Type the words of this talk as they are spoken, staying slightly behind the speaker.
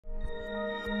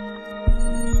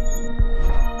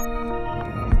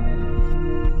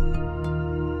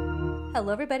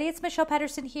Hello everybody, it's Michelle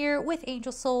Patterson here with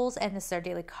Angel Souls, and this is our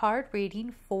daily card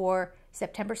reading for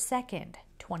September 2nd,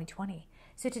 2020.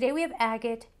 So today we have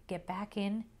Agate, get back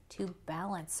into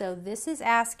balance. So this is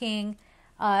asking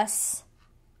us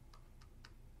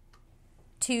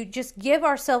to just give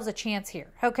ourselves a chance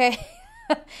here, okay?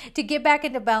 To get back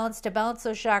into balance, to balance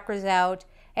those chakras out,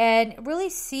 and really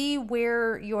see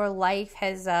where your life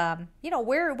has,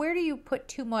 where do you put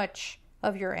too much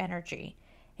of your energy?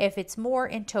 If it's more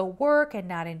into work and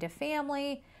not into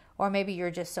family, or maybe you're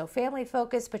just so family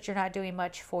focused, but you're not doing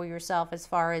much for yourself as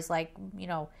far as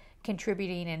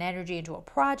contributing an energy into a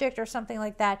project or something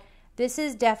like that. This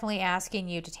is definitely asking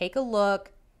you to take a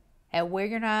look at where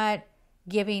you're not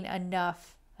giving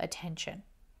enough attention.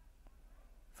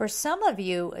 For some of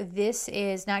you, this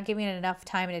is not giving enough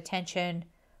time and attention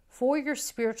for your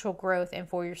spiritual growth and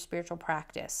for your spiritual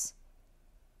practice.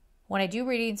 When I do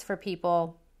readings for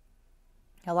people,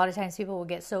 a lot of times people will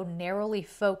get so narrowly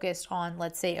focused on,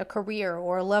 let's say, a career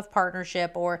or a love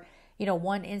partnership or,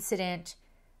 one incident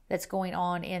that's going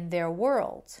on in their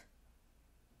world.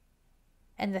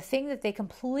 And the thing that they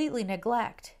completely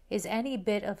neglect is any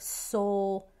bit of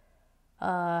soul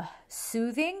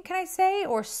soothing, can I say?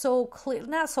 Or soul clear,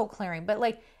 not soul clearing, but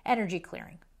like energy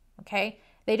clearing, okay?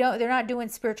 They're not doing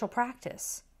spiritual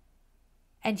practice.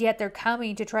 And yet they're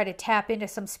coming to try to tap into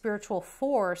some spiritual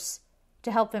force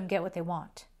to help them get what they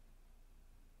want.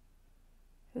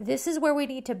 This is where we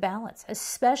need to balance,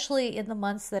 especially in the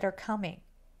months that are coming.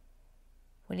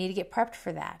 We need to get prepped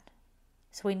for that.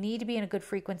 So we need to be in a good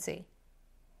frequency.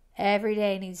 Every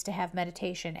day needs to have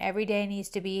meditation. Every day needs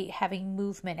to be having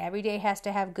movement. Every day has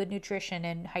to have good nutrition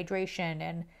and hydration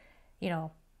and,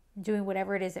 doing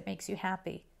whatever it is that makes you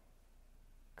happy.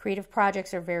 Creative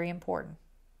projects are very important.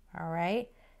 All right?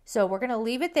 So we're going to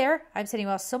leave it there. I'm sending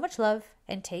you all so much love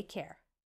and take care.